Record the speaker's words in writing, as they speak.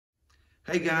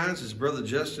Hey guys, it's Brother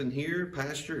Justin here,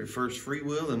 pastor at First Free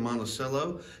Will in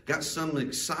Monticello. Got some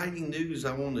exciting news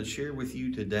I want to share with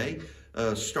you today.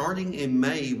 Starting in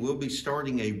May, we'll be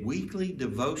starting a weekly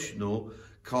devotional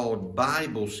called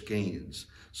Bible Scans.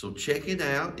 So check it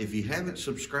out. If you haven't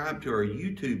subscribed to our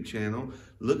YouTube channel,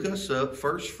 look us up,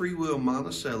 First Free Will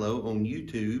Monticello on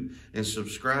YouTube, and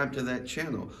subscribe to that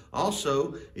channel.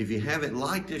 Also, if you haven't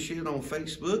liked us yet on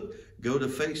Facebook, go to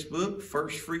Facebook,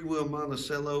 First Free Will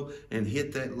Monticello, and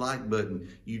hit that like button.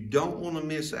 You don't want to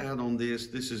miss out on this.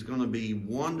 This is going to be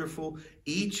wonderful.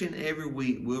 Each and every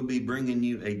week, we'll be bringing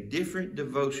you a different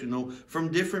devotional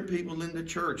from different people in the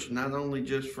church, not only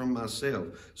just from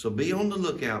myself. So be on the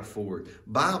lookout for it.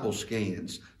 Bible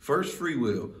Scans, First Free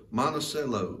Will,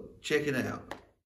 Monticello. Check it out.